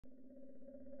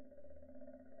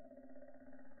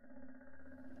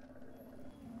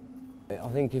I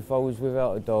think if I was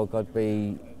without a dog, I'd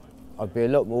be a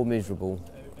lot more miserable.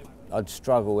 I'd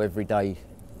struggle every day.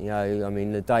 You know, I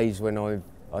mean, the days when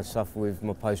I suffer with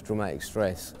my post-traumatic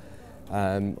stress,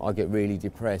 I get really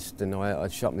depressed and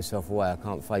I'd shut myself away. I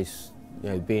can't face, you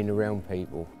know, being around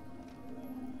people.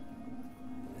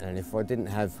 And if I didn't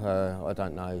have her, I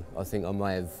don't know, I think I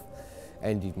may have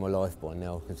ended my life by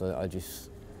now, because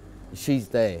she's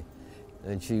there,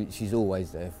 and she's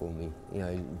always there for me. You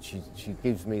know, she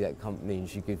gives me that company, and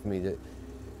she gives me that,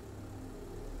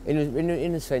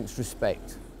 in a sense,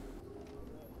 respect.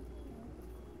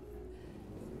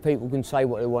 People can say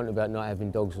what they want about not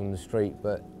having dogs on the street,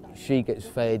 but she gets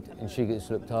fed and she gets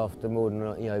looked after more than,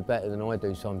 you know, better than I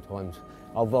do sometimes.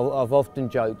 I've often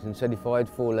joked and said if I had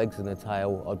 4 legs and a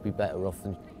tail, I'd be better off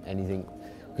than anything,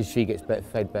 because she gets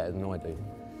fed better than I do.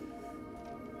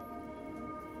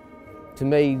 To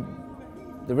me,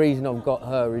 the reason I've got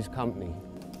her is company.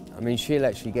 I mean, she'll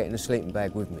actually get in a sleeping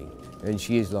bag with me, and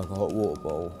she is like a hot water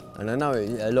bottle. And I know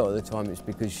a lot of the time it's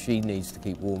because she needs to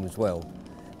keep warm as well,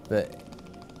 but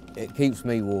it keeps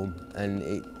me warm,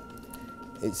 and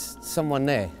it's someone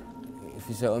there, if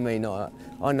you see what I mean.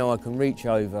 I know I can reach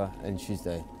over and she's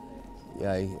there. You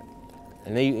know,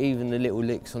 and even the little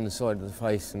licks on the side of the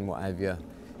face and what have you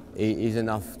is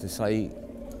enough to say,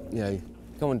 you know,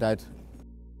 come on, Dad,